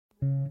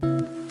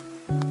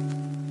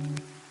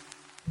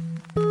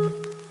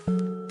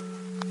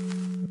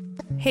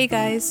Hey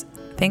guys,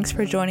 thanks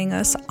for joining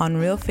us on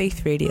Real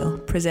Faith Radio,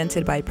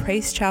 presented by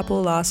Praise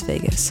Chapel Las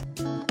Vegas.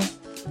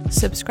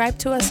 Subscribe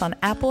to us on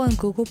Apple and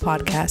Google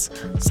Podcasts,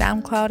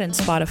 SoundCloud, and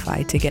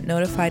Spotify to get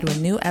notified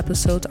when new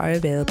episodes are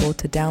available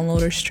to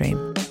download or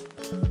stream.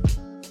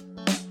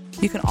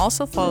 You can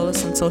also follow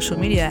us on social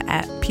media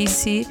at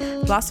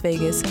PC Las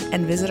Vegas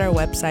and visit our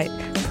website,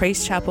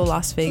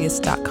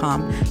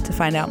 praisechapellasvegas.com, to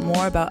find out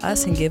more about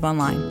us and give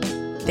online.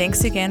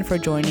 Thanks again for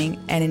joining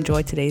and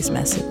enjoy today's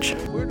message.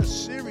 We're in a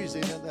series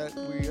that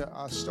we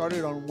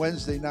started on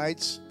Wednesday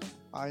nights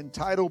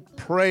entitled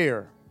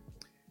Prayer.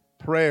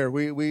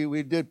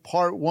 We did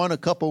part one a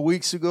couple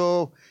weeks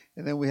ago,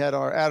 and then we had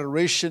our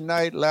adoration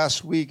night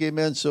last week.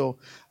 Amen. So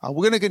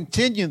we're going to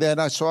continue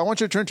that. So I want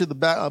you to turn to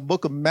the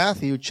book of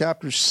Matthew,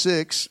 chapter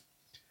 6,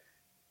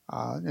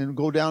 and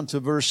go down to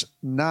verse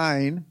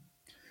 9.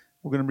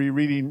 We're going to be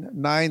reading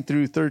 9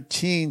 through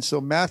 13.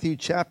 So Matthew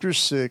chapter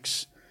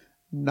 6,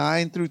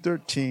 9 through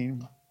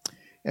 13.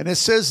 And it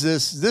says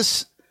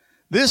this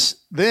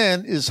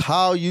then is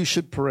how you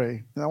should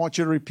pray. And I want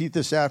you to repeat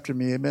this after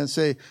me. Amen.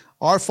 Say,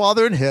 Our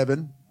Father in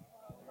heaven,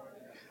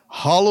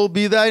 hallowed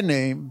be thy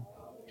name.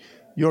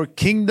 Your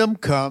kingdom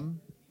come.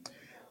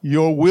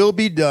 Your will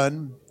be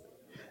done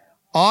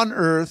on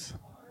earth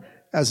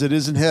as it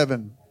is in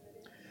heaven.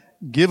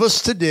 Give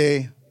us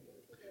today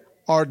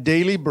our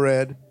daily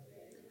bread,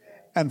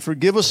 and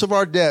forgive us of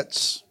our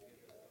debts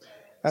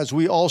as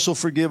we also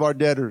forgive our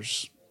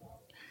debtors.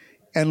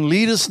 And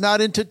lead us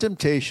not into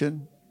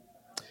temptation,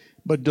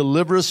 but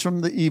deliver us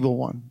from the evil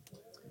one.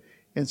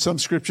 And some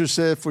scriptures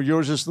say, for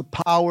yours is the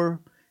power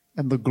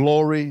and the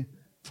glory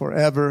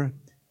forever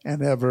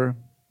and ever.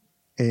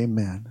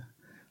 Amen.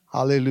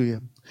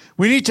 Hallelujah.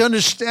 We need to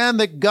understand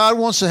that God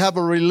wants to have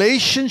a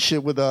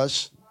relationship with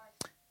us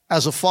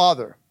as a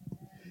father.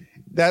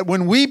 That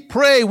when we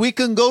pray, we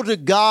can go to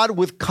God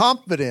with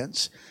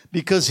confidence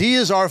because He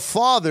is our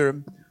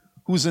Father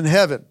who's in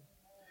heaven.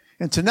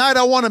 And tonight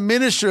I want to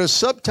minister a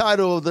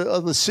subtitle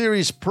of the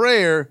series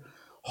Prayer,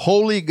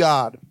 Holy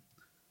God.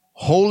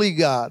 Holy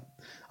God.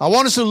 I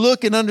want us to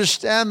look and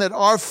understand that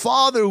our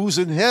Father who's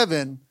in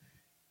heaven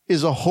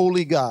is a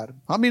holy God.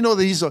 How many know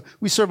that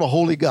we serve a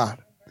holy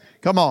God?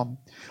 Come on.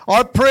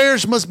 Our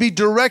prayers must be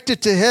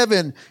directed to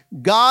heaven.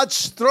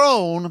 God's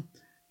throne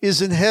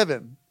is in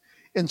heaven.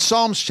 In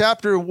Psalms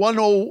chapter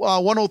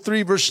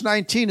 103, verse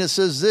 19, it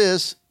says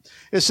this.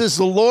 It says,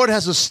 the Lord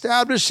has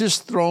established His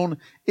throne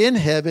in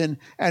heaven,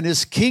 and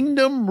His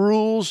kingdom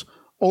rules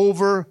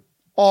over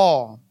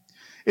all.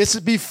 It's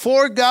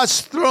before God's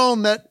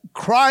throne that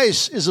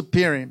Christ is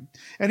appearing.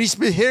 And He's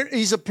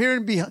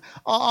appearing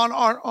on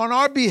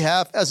our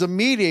behalf as a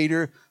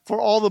mediator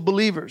for all the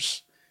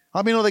believers.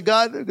 How many know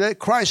that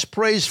Christ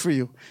prays for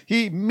you?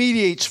 He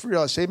mediates for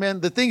us. Amen.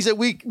 The things that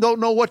we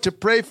don't know what to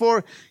pray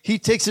for, He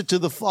takes it to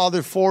the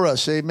Father for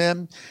us.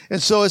 Amen.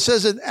 And so it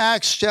says in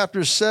Acts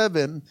chapter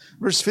 7,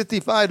 verse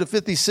 55 to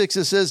 56,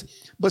 it says,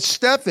 but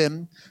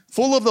Stephen,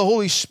 full of the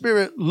Holy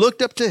Spirit,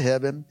 looked up to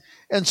heaven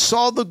and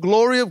saw the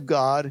glory of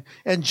God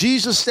and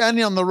Jesus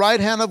standing on the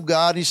right hand of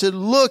God. He said,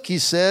 look, he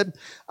said,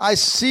 I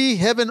see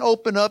heaven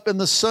open up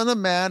and the Son of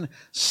Man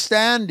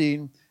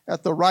standing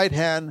at the right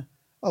hand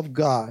of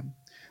God.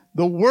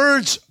 The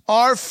words,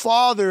 our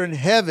Father in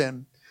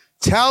heaven,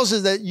 tells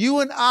us that you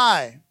and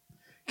I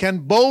can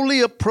boldly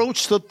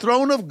approach the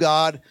throne of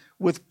God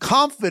with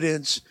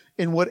confidence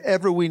in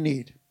whatever we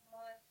need.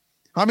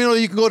 How many know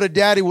you can go to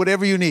Daddy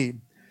whatever you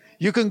need?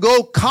 You can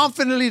go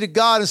confidently to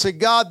God and say,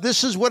 God,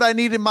 this is what I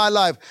need in my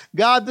life.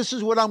 God, this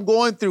is what I'm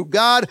going through.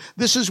 God,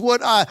 this is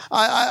what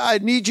I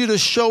need you to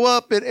show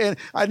up and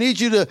I need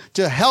you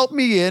to help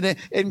me in.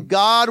 And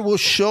God will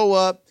show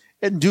up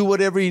and do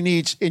whatever He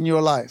needs in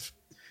your life.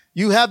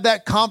 You have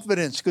that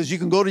confidence because you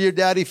can go to your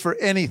daddy for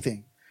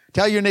anything.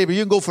 Tell your neighbor,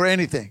 you can go for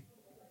anything.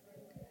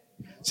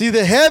 See,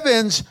 the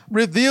heavens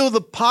reveal the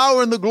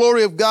power and the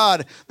glory of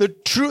God.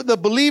 The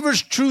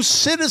believer's true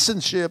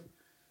citizenship,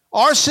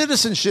 our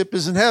citizenship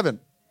is in heaven.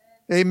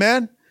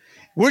 Amen.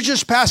 We're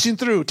just passing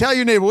through. Tell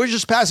your neighbor, we're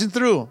just passing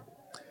through.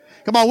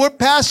 Come on, we're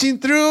passing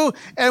through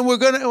and we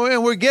got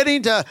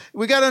to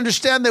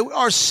understand that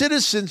our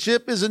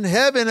citizenship is in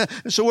heaven.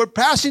 And so we're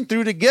passing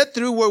through to get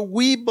through where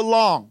we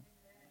belong.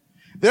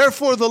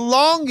 Therefore, the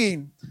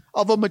longing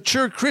of a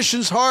mature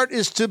Christian's heart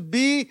is to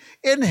be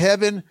in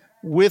heaven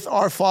with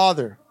our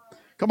Father.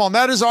 Come on,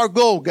 that is our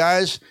goal,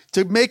 guys,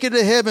 to make it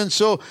to heaven.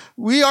 So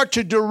we are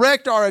to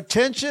direct our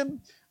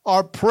attention,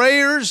 our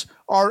prayers,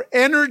 our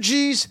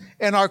energies,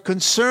 and our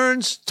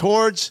concerns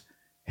towards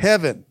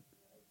heaven.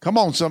 Come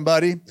on,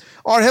 somebody.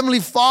 Our Heavenly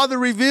Father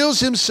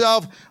reveals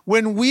Himself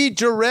when we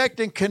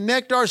direct and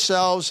connect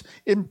ourselves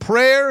in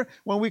prayer,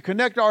 when we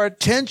connect our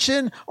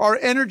attention, our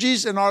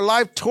energies, and our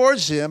life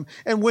towards Him.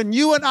 And when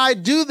you and I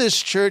do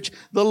this, church,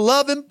 the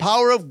love and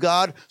power of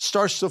God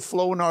starts to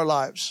flow in our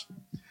lives.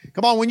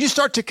 Come on, when you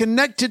start to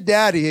connect to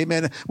Daddy,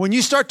 amen, when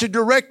you start to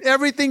direct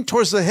everything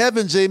towards the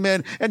heavens,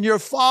 amen, and your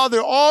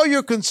Father, all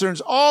your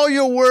concerns, all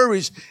your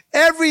worries,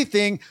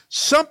 everything,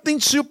 something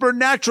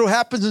supernatural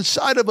happens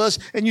inside of us,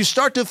 and you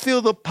start to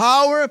feel the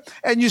power,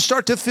 and you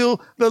start to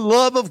feel the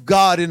love of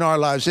God in our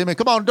lives, amen.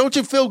 Come on, don't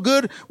you feel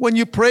good when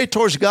you pray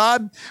towards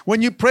God?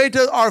 When you pray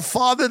to our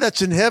Father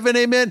that's in heaven,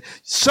 amen,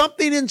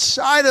 something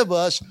inside of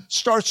us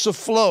starts to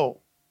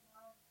flow.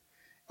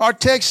 Our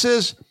text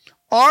says,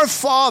 our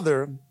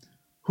Father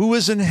who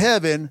is in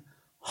heaven,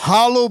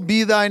 hallowed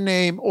be thy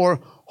name, or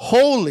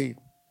holy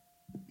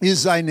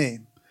is thy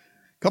name.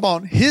 Come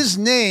on, his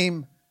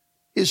name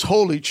is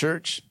holy,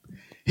 church.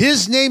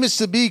 His name is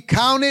to be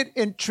counted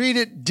and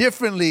treated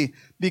differently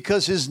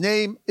because his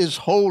name is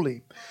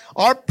holy.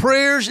 Our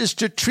prayers is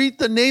to treat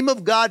the name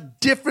of God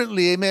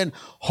differently, amen.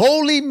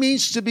 Holy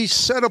means to be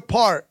set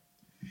apart.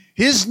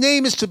 His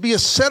name is to be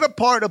set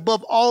apart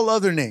above all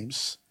other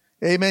names.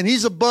 Amen.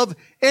 He's above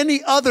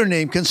any other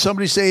name. Can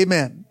somebody say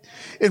amen?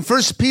 In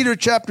 1 Peter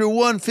chapter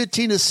 1,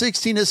 15 to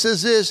 16, it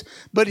says this,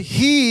 but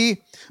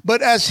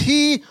as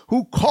he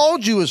who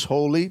called you is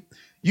holy,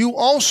 you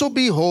also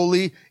be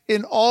holy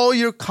in all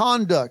your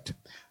conduct,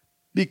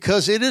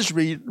 because it is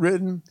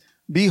written,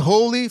 be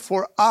holy,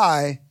 for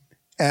I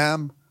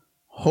am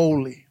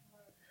holy.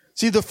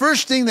 See, the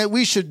first thing that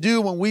we should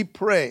do when we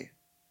pray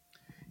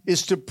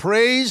is to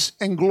praise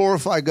and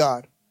glorify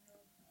God.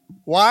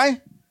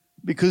 Why?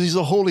 Because he's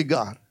a holy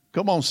God.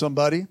 Come on,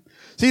 somebody.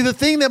 See, the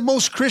thing that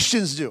most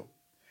Christians do,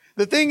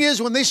 the thing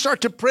is when they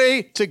start to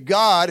pray to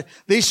God,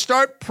 they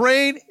start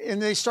praying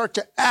and they start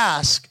to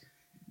ask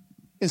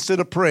instead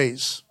of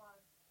praise.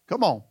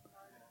 Come on.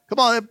 Come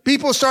on.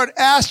 People start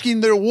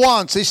asking their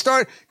wants. They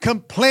start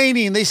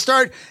complaining. They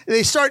start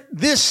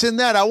this and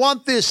that. I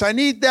want this. I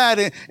need that.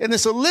 And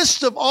it's a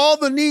list of all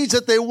the needs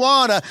that they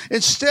want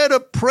instead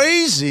of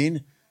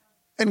praising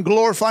and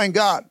glorifying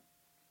God.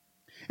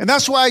 And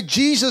that's why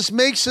Jesus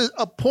makes it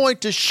a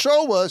point to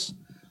show us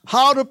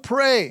how to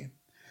pray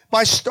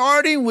by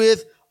starting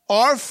with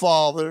our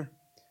Father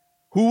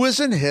who is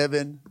in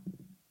heaven,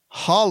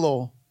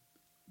 hallowed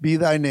be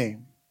thy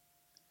name.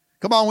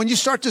 Come on, when you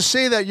start to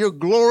say that, you're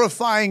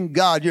glorifying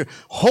God. You're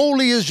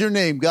holy is your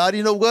name, God.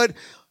 You know what?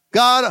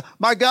 God,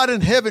 my God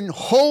in heaven,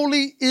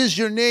 holy is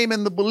your name.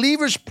 And the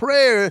believer's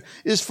prayer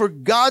is for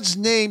God's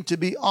name to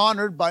be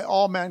honored by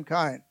all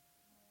mankind.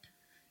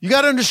 You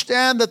got to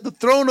understand that the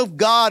throne of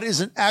God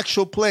is an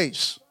actual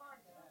place.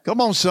 Come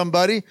on,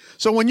 somebody.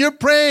 So when you're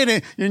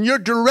praying and you're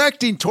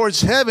directing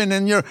towards heaven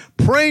and you're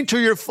praying to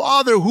your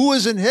Father who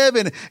is in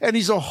heaven and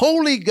he's a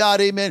holy God,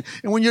 amen.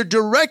 And when you're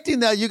directing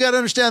that, you got to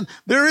understand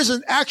there is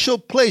an actual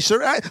place.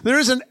 There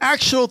is an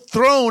actual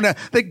throne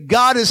that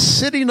God is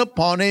sitting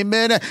upon,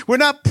 amen. We're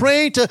not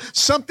praying to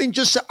something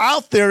just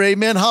out there,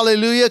 amen.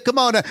 Hallelujah. Come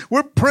on.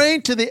 We're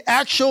praying to the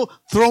actual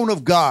throne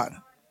of God.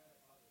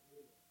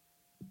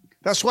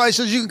 That's why it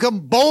says you can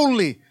come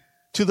boldly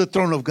to the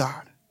throne of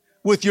God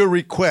with your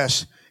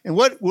request. And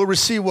what? We'll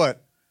receive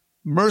what?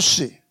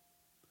 Mercy.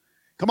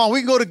 Come on, we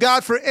can go to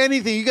God for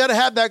anything. You got to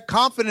have that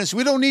confidence.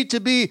 We don't need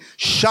to be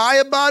shy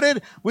about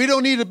it. We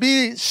don't need to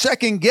be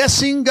second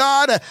guessing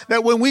God.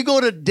 That when we go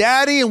to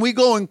Daddy and we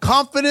go in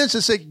confidence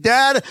and say,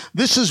 Dad,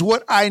 this is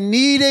what I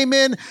need,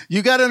 amen.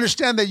 You got to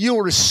understand that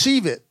you'll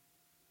receive it.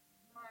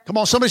 Come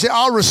on, somebody say,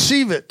 I'll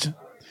receive it.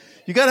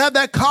 You got to have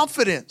that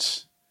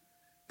confidence.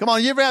 Come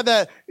on, you ever had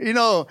that,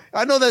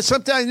 I know that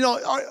sometimes,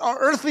 our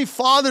earthly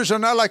fathers are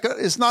not like,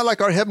 it's not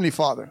like our heavenly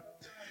Father.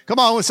 Come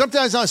on,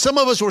 sometimes some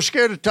of us were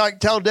scared to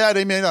tell Dad,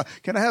 amen,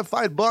 can I have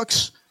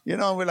 $5?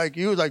 We're like,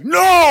 you was like,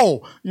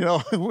 no,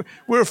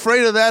 we're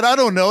afraid of that. I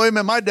don't know,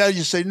 amen. My dad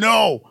used to say,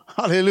 no,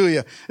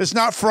 hallelujah. It's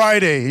not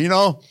Friday,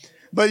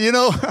 but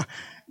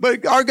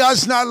but our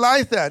God's not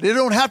like that. It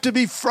don't have to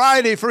be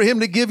Friday for him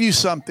to give you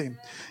something.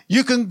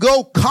 You can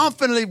go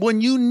confidently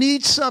when you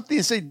need something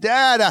and say,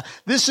 Dad,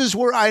 this is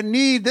where I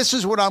need, this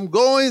is what I'm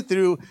going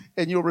through,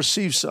 and you'll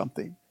receive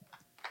something.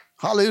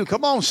 Hallelujah.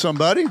 Come on,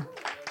 somebody.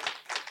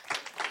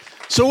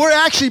 So we're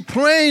actually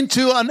praying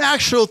to an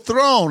actual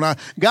throne.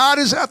 God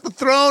is at the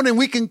throne, and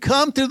we can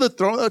come to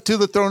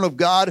the throne of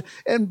God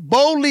and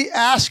boldly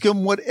ask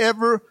him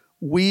whatever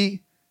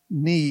we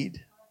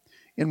need.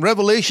 In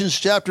Revelations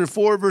chapter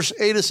 4, verse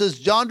 8, it says,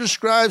 John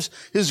describes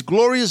his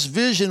glorious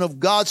vision of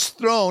God's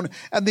throne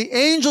and the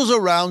angels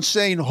around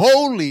saying,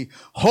 holy,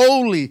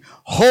 holy,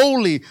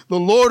 holy, the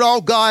Lord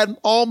our God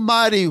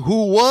Almighty,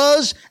 who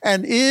was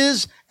and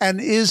is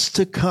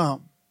to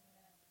come.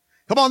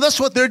 Come on, that's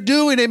what they're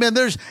doing, amen.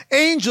 There's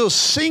angels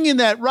singing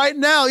that right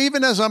now,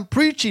 even as I'm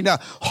preaching now.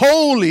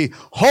 Holy,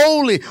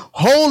 holy,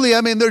 holy.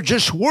 I mean, they're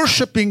just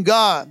worshiping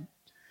God.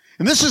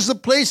 And this is the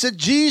place that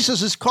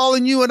Jesus is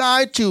calling you and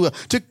I to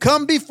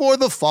come before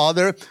the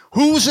Father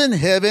who's in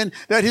heaven,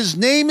 that his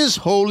name is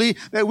holy,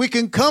 that we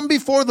can come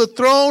before the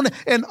throne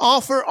and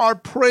offer our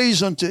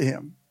praise unto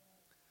him.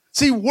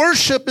 See,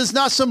 worship is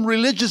not some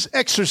religious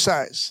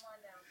exercise.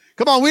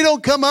 Come on, we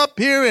don't come up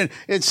here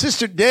and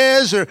Sister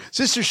Des or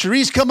Sister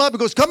Cherise come up and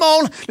goes, come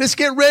on, let's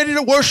get ready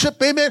to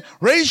worship, amen.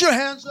 Raise your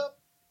hands up,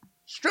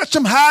 stretch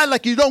them high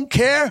like you don't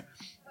care.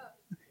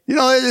 You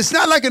know, it's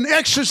not like an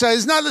exercise.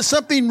 It's not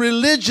something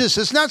religious.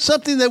 It's not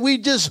something that we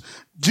just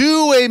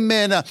do,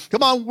 amen.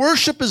 Come on,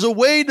 worship is a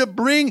way to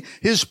bring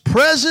his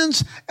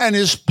presence and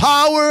his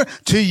power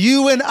to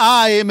you and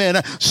I,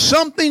 amen.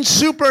 Something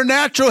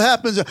supernatural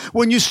happens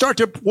when you start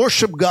to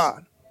worship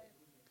God.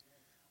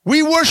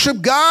 We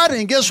worship God,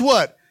 and guess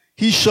what?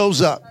 He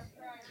shows up.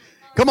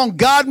 Come on,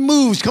 God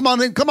moves. Come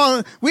on, come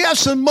on. We have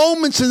some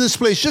moments in this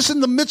place, just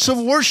in the midst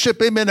of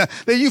worship, amen,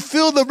 that you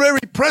feel the very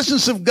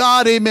presence of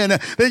God, amen,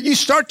 that you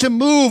start to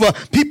move.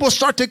 People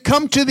start to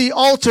come to the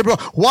altar.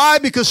 Why?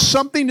 Because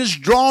something is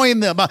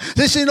drawing them.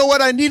 They say, you know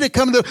what, I need to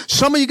come to.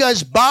 Some of you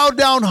guys bow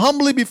down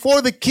humbly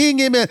before the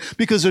King, amen,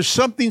 because there's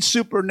something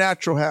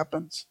supernatural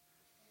happens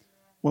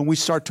when we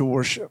start to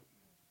worship.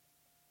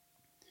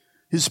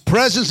 His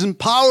presence and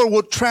power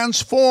will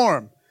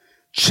transform,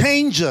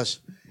 change us,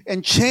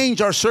 and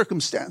change our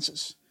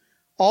circumstances,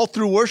 all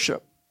through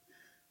worship.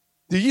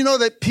 Do you know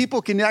that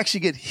people can actually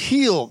get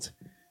healed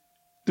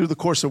through the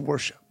course of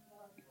worship?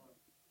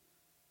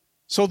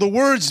 So the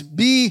words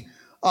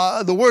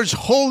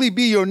 "holy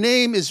be your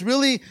name" is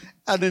really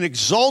an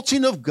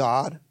exalting of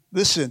God,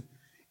 listen,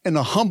 and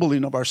a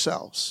humbling of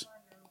ourselves.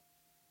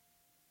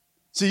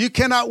 So you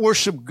cannot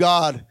worship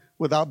God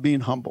without being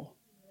humble.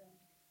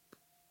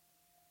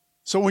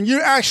 So when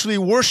you're actually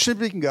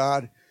worshiping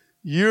God,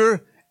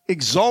 you're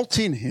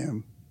exalting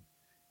him,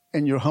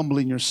 and you're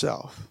humbling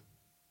yourself.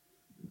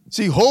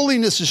 See,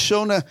 holiness is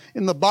shown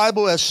in the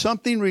Bible as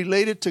something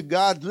related to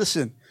God.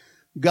 Listen,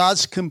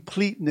 God's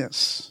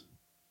completeness.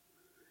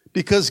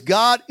 Because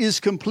God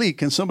is complete.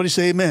 Can somebody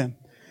say amen?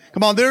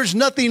 Come on, there's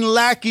nothing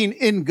lacking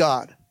in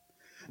God.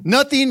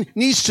 Nothing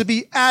needs to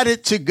be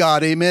added to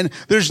God, amen.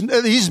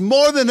 He's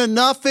more than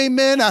enough,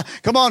 amen.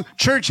 Come on,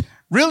 church,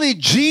 really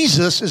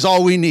Jesus is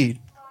all we need.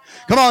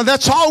 Come on,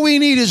 that's all we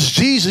need is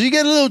Jesus. You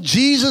get a little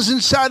Jesus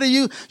inside of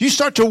you. You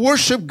start to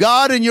worship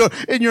God in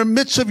your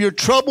midst of your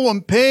trouble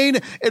and pain,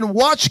 and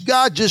watch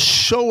God just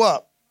show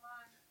up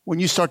when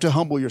you start to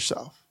humble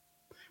yourself.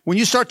 When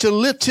you start to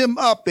lift him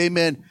up,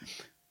 amen.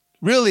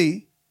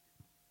 Really,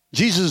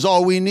 Jesus is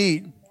all we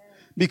need,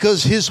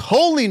 because his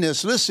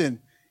holiness,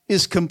 listen,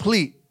 is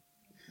complete.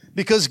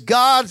 Because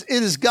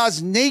it is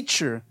God's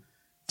nature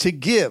to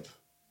give.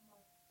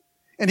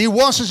 And he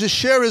wants us to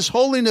share his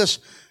holiness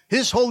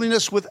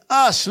with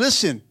us,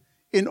 listen,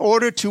 in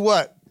order to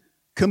what?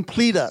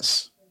 Complete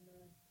us.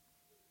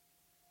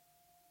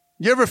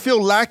 You ever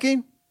feel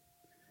lacking?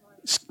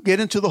 Get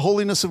into the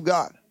holiness of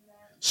God.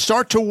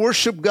 Start to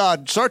worship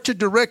God. Start to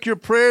direct your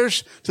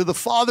prayers to the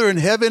Father in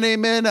heaven,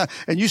 amen.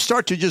 And you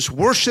start to just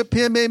worship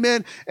him,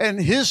 amen. And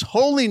his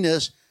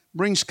holiness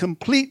brings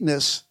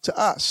completeness to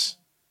us.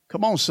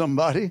 Come on,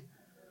 somebody.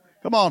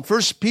 Come on.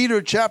 1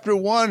 Peter chapter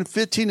 1,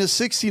 15 to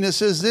 16, it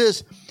says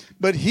this.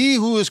 But he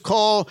who has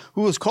called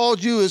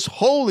you is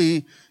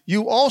holy.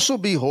 You also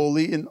be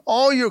holy in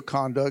all your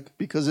conduct,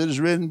 because it is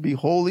written, be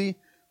holy,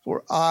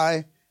 for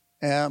I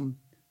am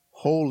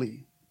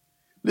holy.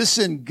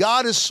 Listen,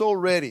 God is so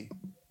ready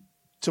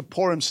to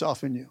pour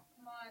himself in you.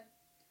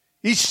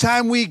 Each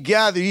time we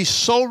gather, he's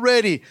so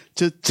ready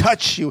to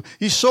touch you.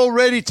 He's so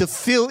ready to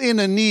fill in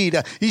a need.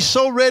 He's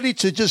so ready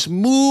to just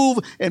move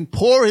and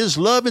pour his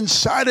love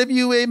inside of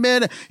you.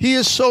 Amen. He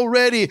is so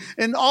ready.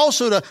 And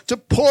also to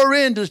pour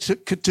in,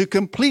 to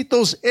complete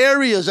those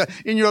areas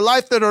in your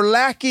life that are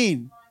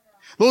lacking.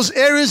 Those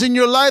areas in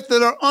your life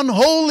that are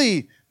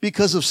unholy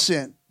because of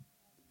sin.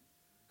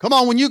 Come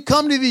on, when you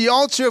come to the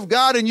altar of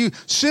God and you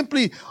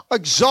simply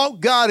exalt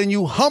God and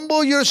you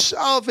humble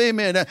yourself,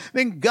 amen,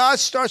 then God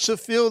starts to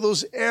fill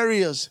those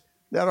areas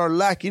that are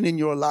lacking in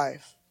your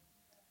life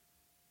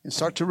and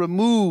start to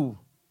remove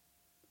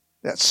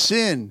that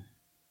sin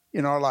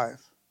in our life.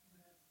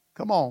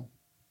 Come on.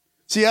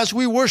 See, as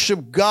we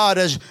worship God,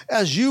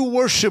 as you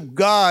worship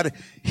God,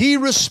 he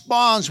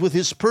responds with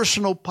his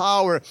personal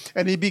power,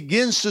 and he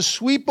begins to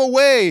sweep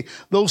away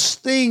those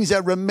things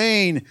that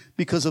remain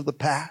because of the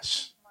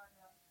past.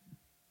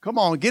 Come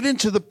on, get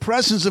into the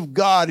presence of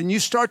God, and you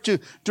start to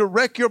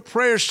direct your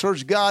prayers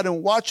towards God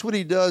and watch what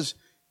he does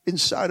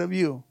inside of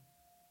you.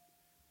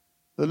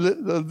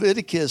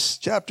 Leviticus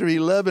chapter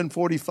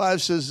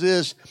 11:45 says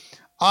this,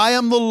 I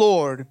am the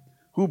Lord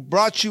who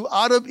brought you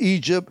out of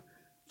Egypt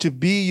to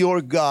be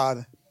your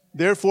God.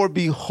 Therefore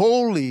be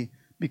holy,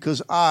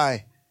 because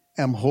I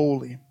am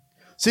holy.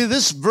 See,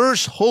 this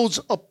verse holds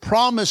a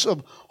promise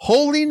of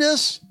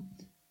holiness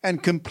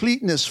and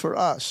completeness for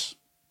us.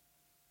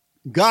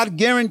 God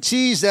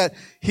guarantees that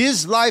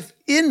his life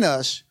in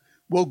us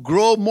will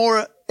grow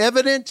more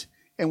evident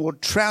and will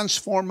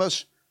transform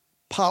us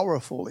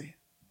powerfully.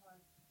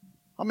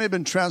 How many have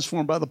been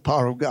transformed by the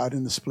power of God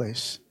in this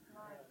place?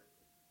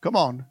 Come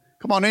on.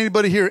 Come on,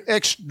 anybody here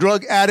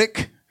ex-drug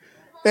addict?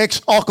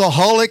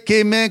 ex-alcoholic,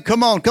 amen.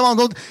 Come on.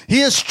 He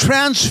has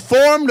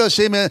transformed us,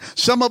 amen.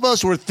 Some of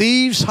us were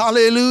thieves,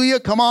 hallelujah.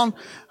 Come on,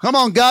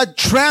 God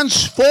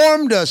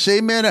transformed us,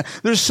 amen.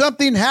 There's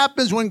something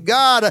happens when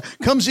God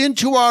comes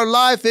into our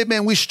life,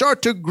 amen. We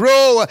start to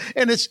grow,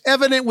 and it's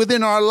evident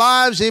within our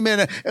lives,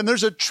 amen. And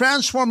there's a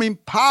transforming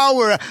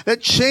power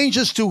that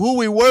changes to who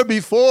we were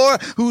before,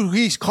 who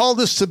He's called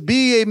us to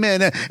be,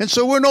 amen. And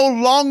so we're no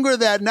longer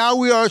that. Now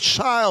we are a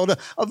child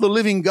of the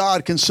living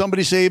God. Can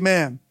somebody say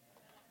amen?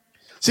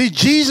 See,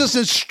 Jesus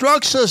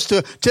instructs us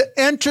to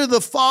enter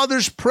the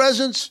Father's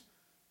presence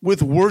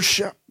with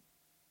worship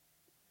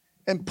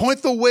and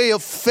point the way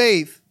of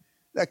faith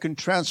that can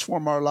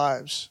transform our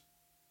lives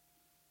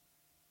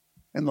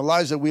and the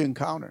lives that we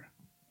encounter.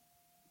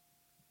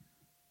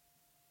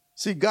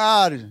 See,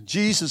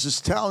 Jesus is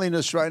telling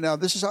us right now,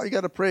 this is how you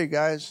got to pray,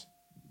 guys.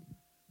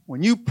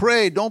 When you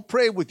pray, don't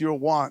pray with your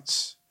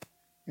wants.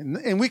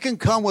 And we can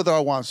come with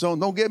our wants.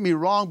 Don't get me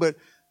wrong, but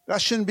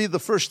that shouldn't be the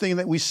first thing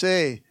that we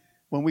say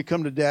when we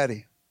come to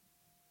Daddy.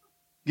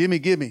 Give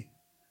me.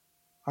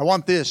 I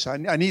want this. I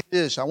need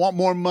this. I want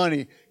more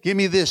money. Give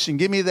me this and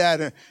give me that.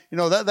 And,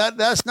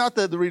 that's not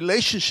the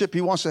relationship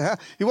He wants to have.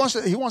 He wants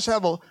to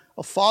have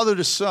a father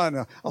to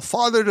son, a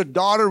father to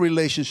daughter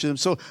relationship.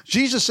 So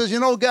Jesus says,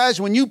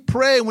 guys, when you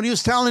pray, when He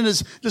was telling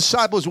His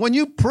disciples, when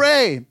you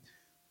pray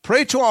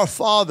to our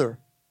Father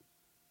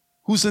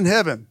who's in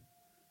heaven.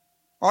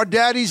 Our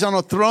Daddy's on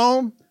a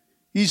throne.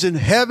 He's in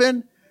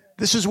heaven.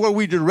 This is where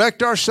we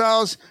direct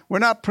ourselves. We're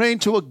not praying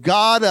to a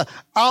God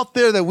out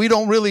there that we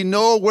don't really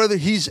know whether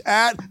He's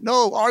at.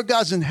 No, our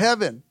God's in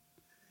heaven.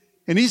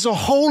 And He's a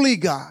holy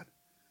God.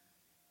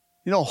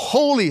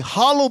 Holy,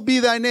 hallowed be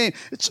Thy name.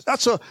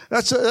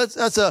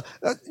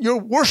 You're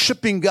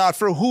worshiping God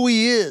for who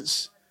He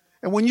is.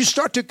 And when you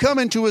start to come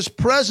into His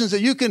presence,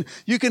 that you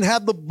can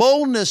have the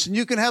boldness and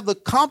you can have the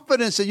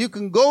confidence that you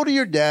can go to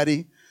your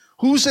Daddy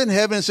who's in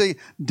heaven and say,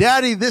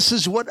 Daddy, this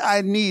is what I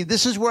need.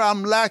 This is where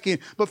I'm lacking.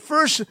 But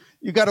first,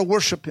 you got to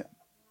worship Him.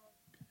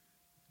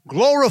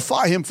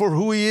 Glorify Him for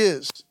who He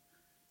is.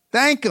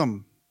 Thank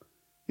Him.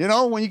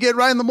 When you get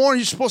right in the morning,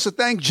 you're supposed to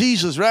thank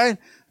Jesus, right?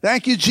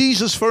 Thank you,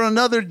 Jesus, for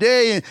another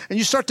day. And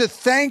you start to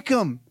thank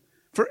Him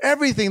for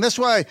everything. That's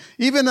why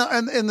even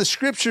in the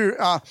scripture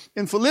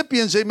in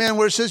Philippians, amen,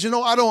 where it says,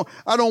 I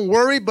don't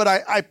worry, but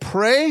I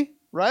pray,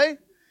 right?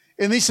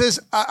 And he says,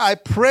 I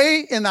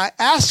pray and I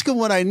ask Him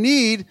what I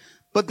need,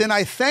 but then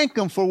I thank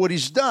Him for what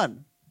He's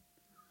done.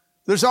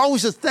 There's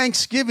always a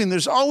thanksgiving.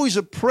 There's always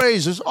a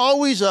praise. There's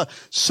always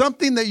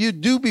something that you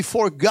do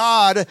before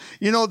God,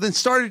 then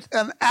start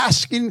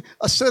asking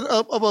a set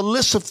of a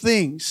list of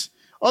things.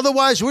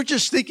 Otherwise, we're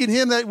just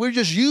thinking that we're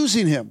just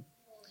using Him.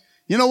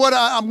 You know what?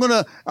 I want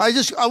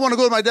to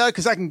go to my dad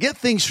because I can get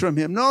things from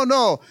him.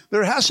 No.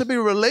 There has to be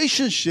a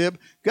relationship.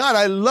 God,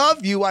 I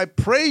love you. I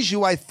praise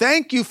you. I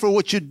thank you for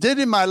what you did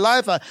in my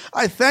life.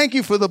 I thank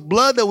you for the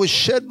blood that was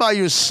shed by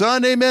your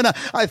Son. Amen.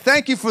 I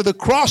thank you for the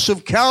cross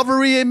of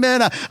Calvary.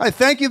 Amen. I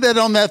thank you that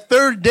on that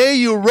third day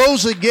you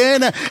rose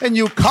again and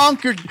you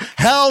conquered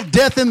hell,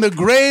 death, and the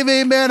grave.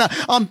 Amen.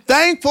 I'm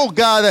thankful,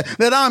 God,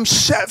 that I'm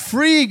set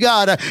free,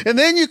 God. And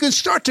then you can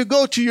start to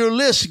go to your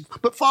list.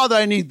 But Father,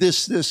 I need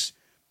this,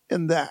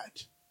 and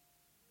that.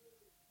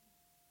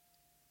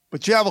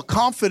 But you have a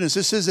confidence.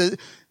 This is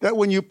that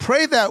when you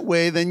pray that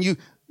way, then you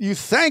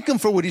thank Him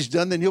for what He's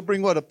done, then He'll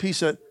bring a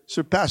peace that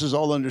surpasses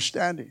all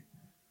understanding.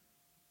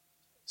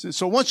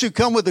 So once you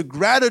come with a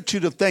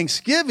gratitude of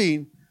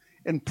thanksgiving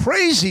and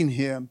praising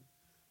Him,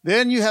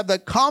 then you have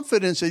that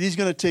confidence that He's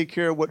going to take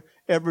care of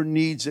whatever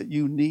needs that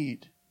you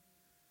need.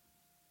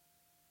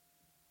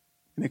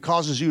 And it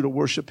causes you to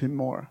worship Him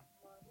more.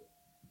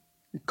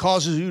 It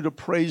causes you to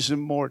praise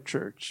Him more,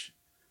 church.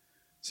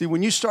 See,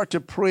 when you start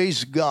to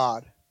praise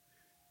God,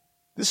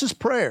 this is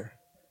prayer.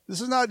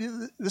 This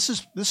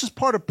is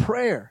part of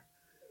prayer.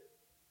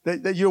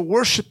 That you're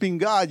worshiping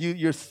God,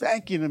 you're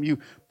thanking Him, you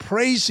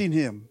praising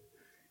Him.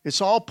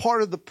 It's all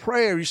part of the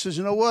prayer. He says,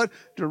 you know what?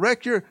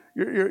 Direct your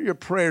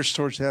prayers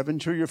towards heaven,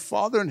 to your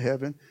Father in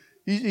heaven.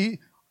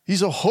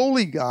 He's a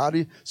holy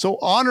God. So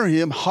honor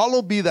Him.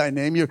 Hallowed be Thy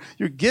name.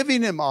 You're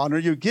giving Him honor.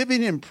 You're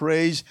giving Him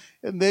praise.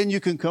 And then you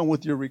can come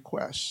with your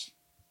requests.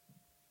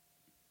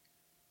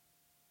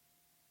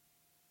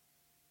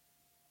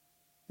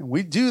 And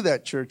we do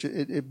that, church.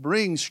 It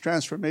brings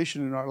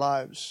transformation in our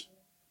lives.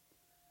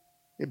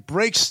 It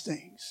breaks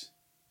things.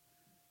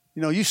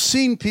 You've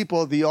seen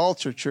people at the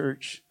altar,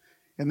 church,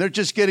 and they're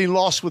just getting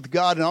lost with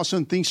God, and all of a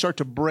sudden things start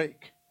to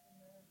break.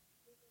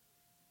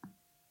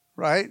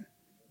 Right?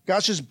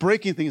 God's just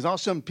breaking things. All of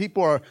a sudden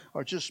people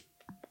are just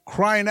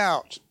crying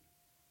out,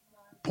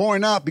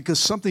 pouring out because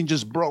something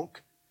just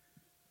broke.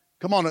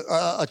 Come on,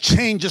 a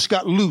chain just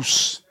got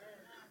loose.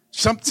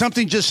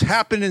 Something just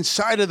happened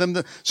inside of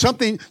them.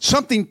 Something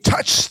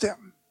touched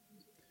them.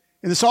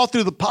 And it's all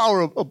through the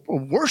power of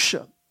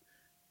worship.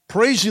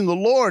 praising the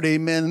Lord,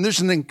 amen. And there's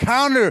an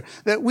encounter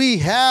that we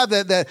have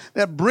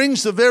that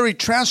brings the very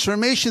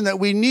transformation that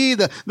we need,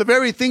 the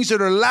very things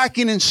that are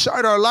lacking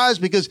inside our lives,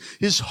 because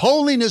His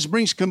holiness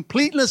brings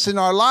completeness in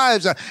our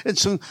lives.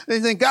 And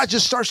then God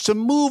just starts to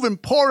move and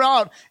pour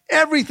out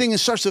everything and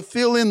starts to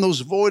fill in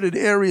those voided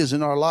areas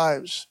in our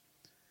lives.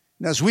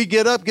 And as we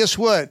get up, guess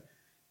what?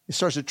 It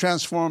starts to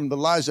transform the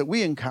lives that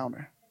we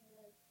encounter,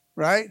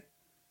 right?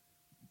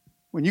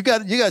 When you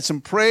got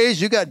some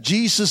praise, you got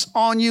Jesus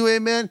on you,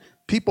 amen.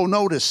 People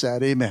notice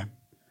that, amen.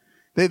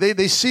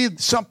 They see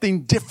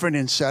something different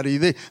inside of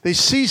you. They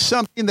see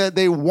something that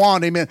they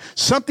want, amen.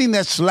 Something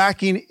that's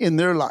lacking in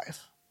their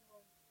life.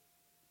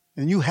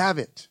 And you have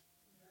it.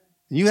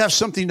 And you have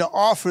something to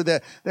offer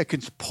that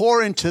can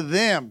pour into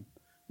them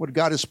what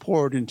God has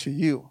poured into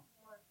you.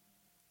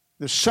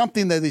 There's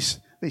something that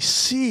they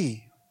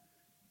see.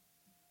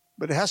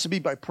 But it has to be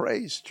by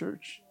praise,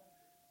 church.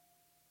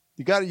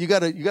 You got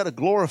to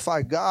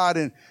glorify God,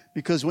 and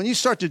because when you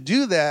start to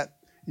do that,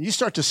 and you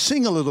start to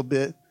sing a little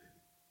bit,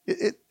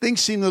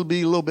 things seem to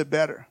be a little bit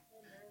better.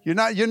 You're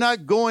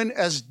not going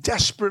as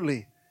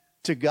desperately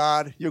to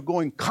God. You're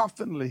going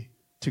confidently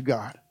to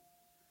God.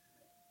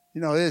 You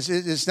know,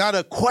 it's not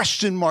a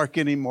question mark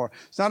anymore.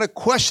 It's not a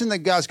question that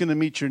God's going to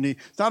meet your need.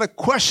 It's not a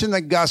question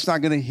that God's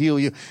not going to heal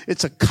you.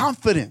 It's a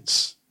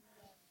confidence.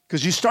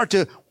 Because you start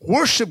to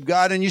worship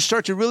God and you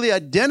start to really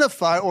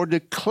identify or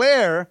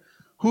declare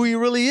who He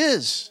really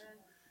is.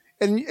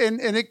 And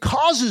it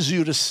causes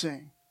you to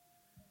sing.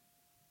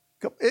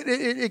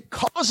 It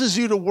causes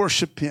you to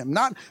worship Him,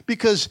 not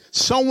because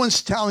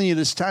someone's telling you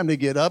it's time to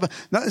get up.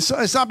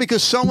 It's not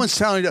because someone's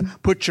telling you to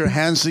put your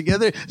hands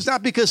together. It's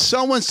not because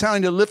someone's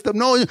telling you to lift up.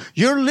 No,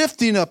 you're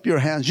lifting up your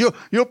hands.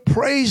 You're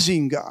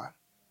praising God.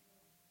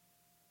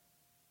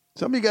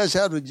 Some of you guys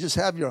have to just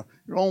have your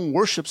own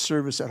worship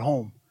service at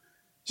home,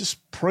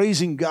 just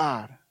praising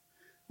God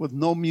with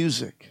no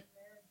music,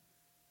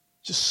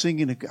 just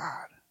singing to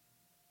God.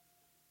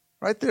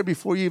 Right there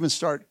before you even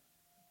start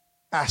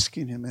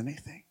asking Him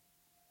anything.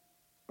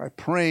 By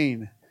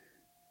praying.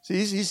 See,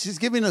 he's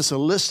giving us a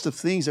list of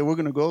things that we're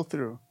going to go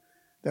through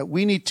that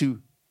we need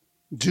to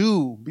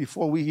do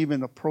before we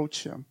even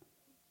approach Him.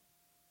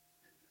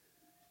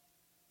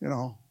 You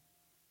know,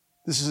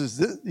 Jesus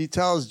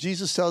tells his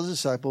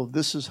disciples,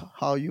 this is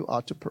how you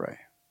ought to pray.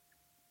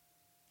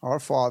 Our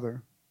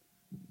Father,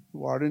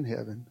 who art in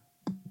heaven,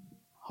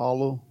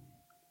 hallowed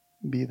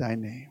be thy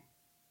name.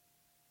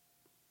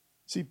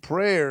 See,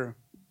 prayer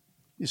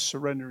is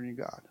surrendering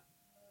to God.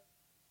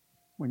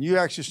 When you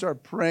actually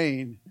start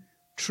praying,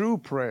 true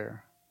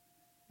prayer,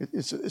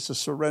 it's a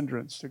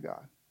surrenderance to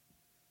God.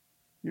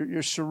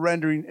 You're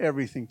surrendering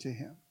everything to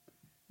Him.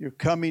 You're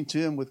coming to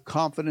Him with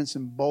confidence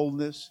and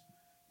boldness.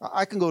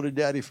 I can go to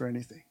Daddy for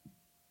anything.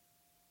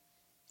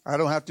 I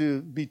don't have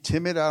to be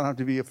timid. I don't have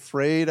to be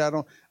afraid.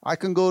 I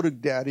can go to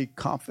Daddy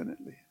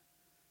confidently.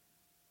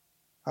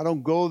 I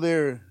don't go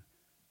there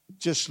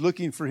just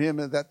looking for Him,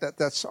 and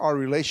that's our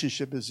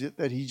relationship, is it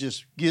that He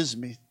just gives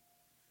me.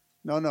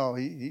 No.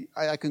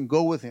 I can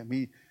go with Him.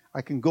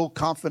 I can go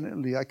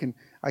confidently.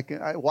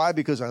 Why?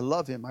 Because I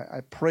love Him.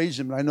 I praise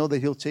Him. And I know that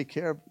He'll take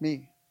care of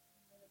me.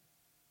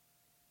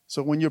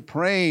 So when you're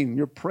praying,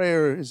 your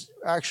prayer is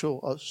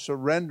actual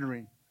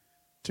surrendering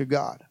to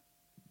God.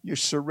 You're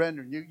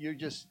surrendering. You're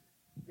just,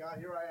 God,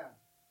 here I am.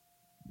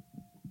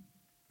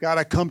 God,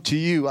 I come to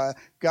you.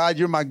 God,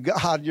 you're my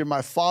God. You're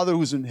my Father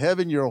who's in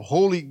heaven. You're a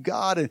holy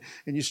God.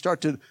 And you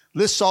start to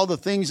list all the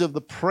things of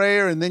the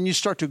prayer, and then you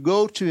start to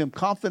go to Him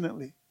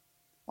confidently.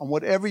 On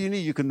whatever you need,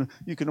 you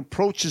can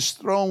approach His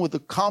throne with the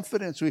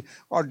confidence.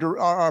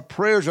 Our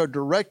prayers are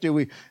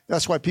directed.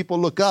 That's why people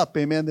look up,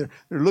 amen. They're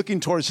looking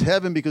towards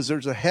heaven because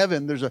there's a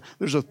heaven, there's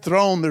a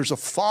throne, there's a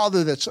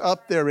Father that's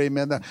up there,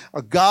 amen.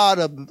 A God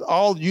of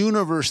all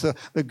universe,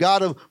 the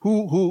God of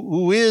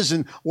who is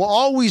and will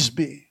always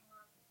be.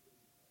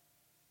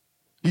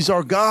 He's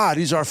our God.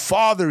 He's our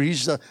Father.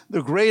 He's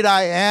the great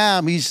I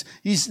am. He's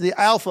the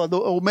Alpha, the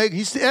Omega.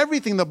 He's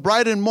everything, the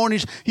bright and morning.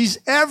 He's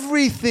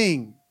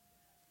everything.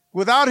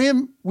 Without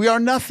Him, we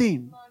are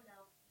nothing.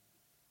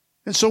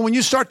 And so when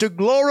you start to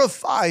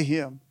glorify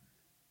Him,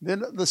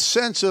 then the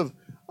sense of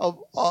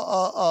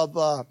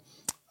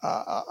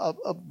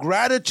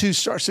gratitude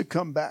starts to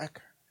come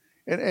back.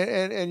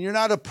 And you're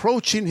not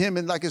approaching Him,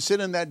 and like I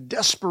said, in that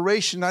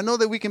desperation. I know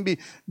that we can be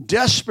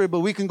desperate, but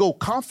we can go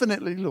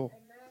confidently, Lord.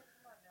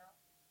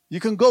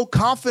 You can go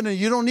confident.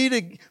 You don't need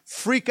to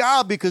freak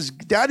out because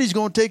Daddy's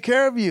going to take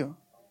care of you.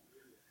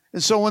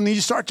 And so when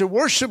you start to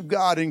worship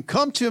God and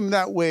come to Him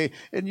that way,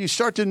 and you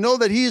start to know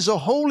that He is a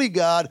holy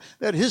God,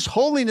 that His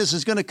holiness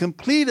is going to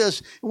complete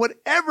us in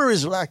whatever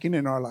is lacking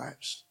in our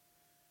lives.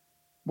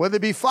 Whether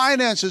it be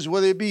finances,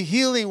 whether it be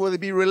healing, whether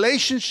it be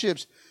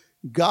relationships,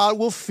 God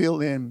will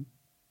fill in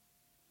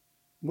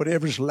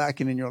whatever is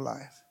lacking in your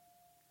life.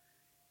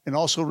 And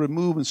also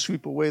remove and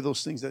sweep away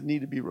those things that need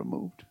to be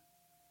removed.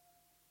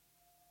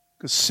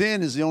 Because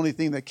sin is the only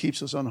thing that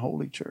keeps us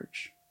unholy,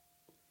 church.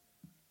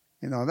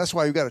 You know, that's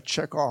why we got to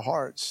check our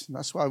hearts. And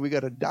that's why we got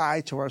to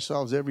die to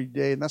ourselves every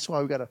day. And that's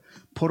why we got to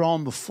put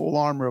on the full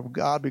armor of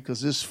God,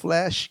 because this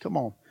flesh, come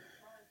on,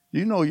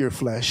 you know your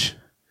flesh.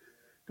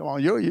 Come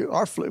on,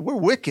 we're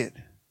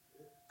wicked.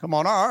 Come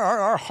on,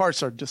 our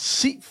hearts are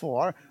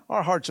deceitful.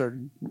 Our hearts are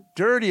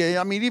dirty.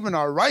 I mean, even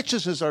our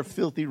righteousness are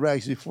filthy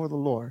rags before the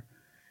Lord.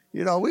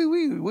 You know,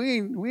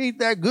 we ain't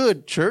that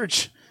good,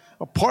 church.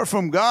 Apart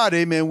from God,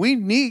 amen, we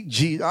need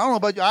Jesus. I don't know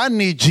about you. I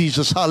need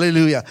Jesus.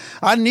 Hallelujah.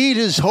 I need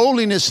his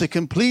holiness to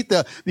complete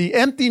the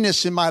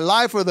emptiness in my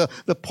life, or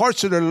the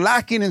parts that are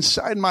lacking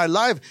inside my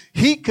life.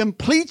 He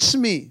completes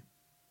me.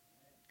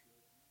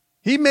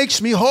 He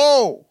makes me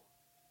whole.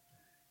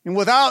 And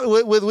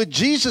with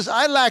Jesus,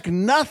 I lack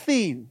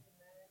nothing.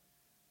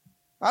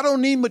 I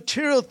don't need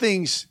material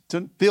things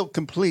to feel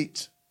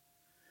complete.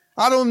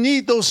 I don't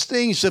need those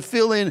things to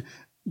fill in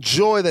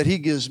joy that he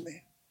gives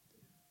me.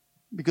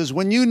 Because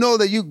when you know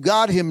that you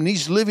got him and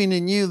he's living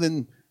in you,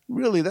 then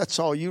really that's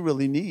all you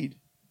really need.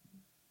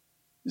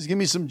 Just give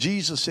me some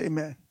Jesus,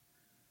 amen.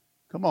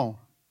 Come on.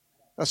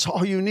 That's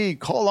all you need.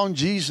 Call on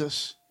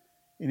Jesus.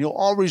 And he'll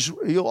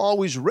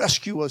always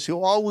rescue us.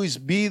 He'll always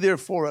be there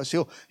for us.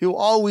 He'll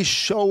always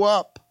show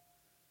up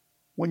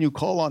when you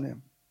call on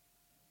him.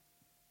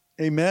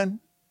 Amen.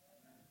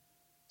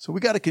 So we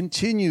got to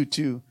continue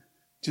to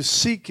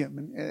seek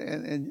him.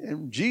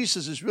 And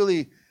Jesus is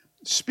really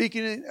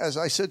speaking, as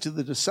I said to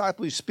the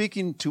disciples, he's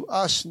speaking to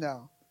us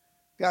now.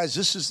 Guys,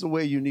 this is the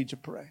way you need to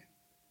pray.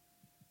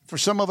 For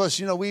some of us,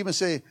 you know, we even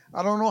say,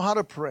 I don't know how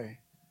to pray.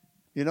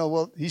 You know,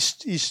 well,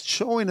 he's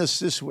showing us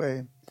this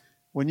way.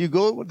 When you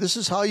go, this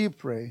is how you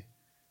pray.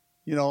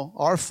 You know,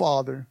 our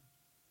Father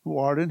who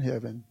art in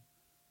heaven,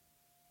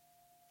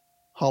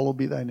 hallowed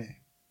be thy name.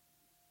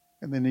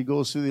 And then he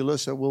goes through the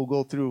list that we'll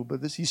go through.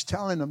 But he's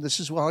telling them,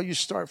 this is how you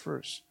start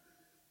first.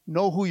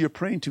 Know who you're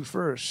praying to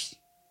first.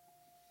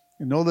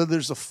 And know that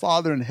there's a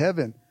Father in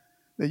heaven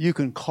that you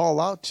can call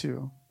out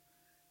to.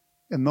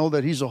 And know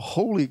that he's a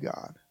holy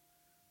God.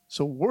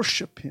 So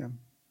worship him.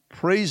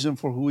 Praise him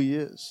for who he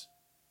is.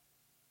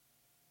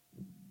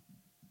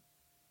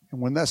 And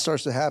when that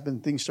starts to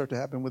happen, things start to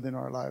happen within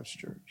our lives,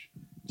 church.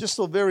 Just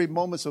the very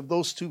moments of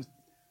those two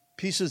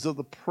pieces of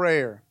the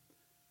prayer,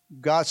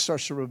 God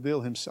starts to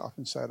reveal himself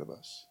inside of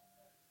us.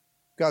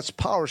 God's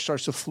power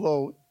starts to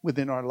flow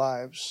within our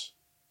lives.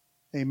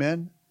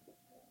 Amen.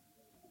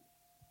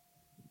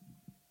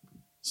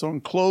 So in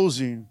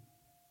closing,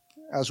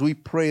 as we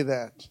pray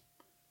that,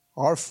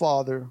 our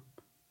Father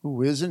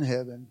who is in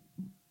heaven,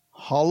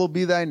 hallowed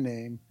be thy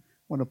name.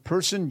 When a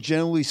person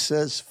generally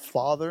says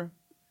Father,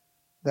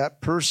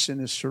 that person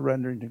is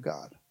surrendering to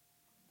God.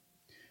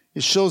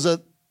 It shows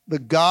that the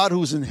God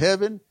who's in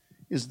heaven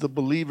is the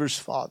believer's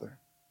Father.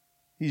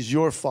 He's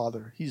your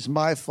Father. He's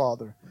my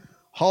Father.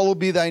 Hallowed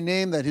be thy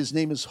name, that his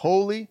name is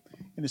holy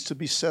and is to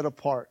be set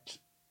apart.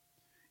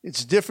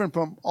 It's different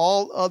from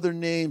all other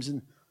names.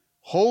 And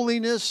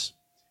holiness,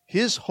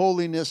 his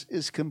holiness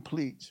is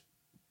complete.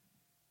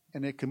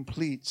 And it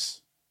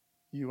completes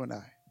you and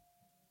I.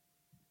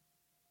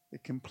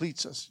 It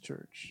completes us,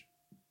 church.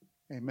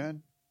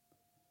 Amen.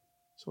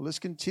 So let's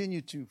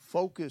continue to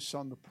focus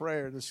on the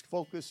prayer. Let's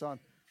focus on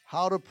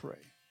how to pray.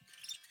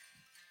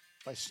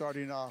 By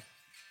starting off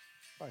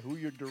by who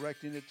you're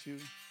directing it to,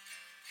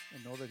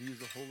 and know that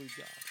he's a holy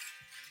God.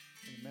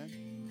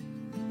 Amen.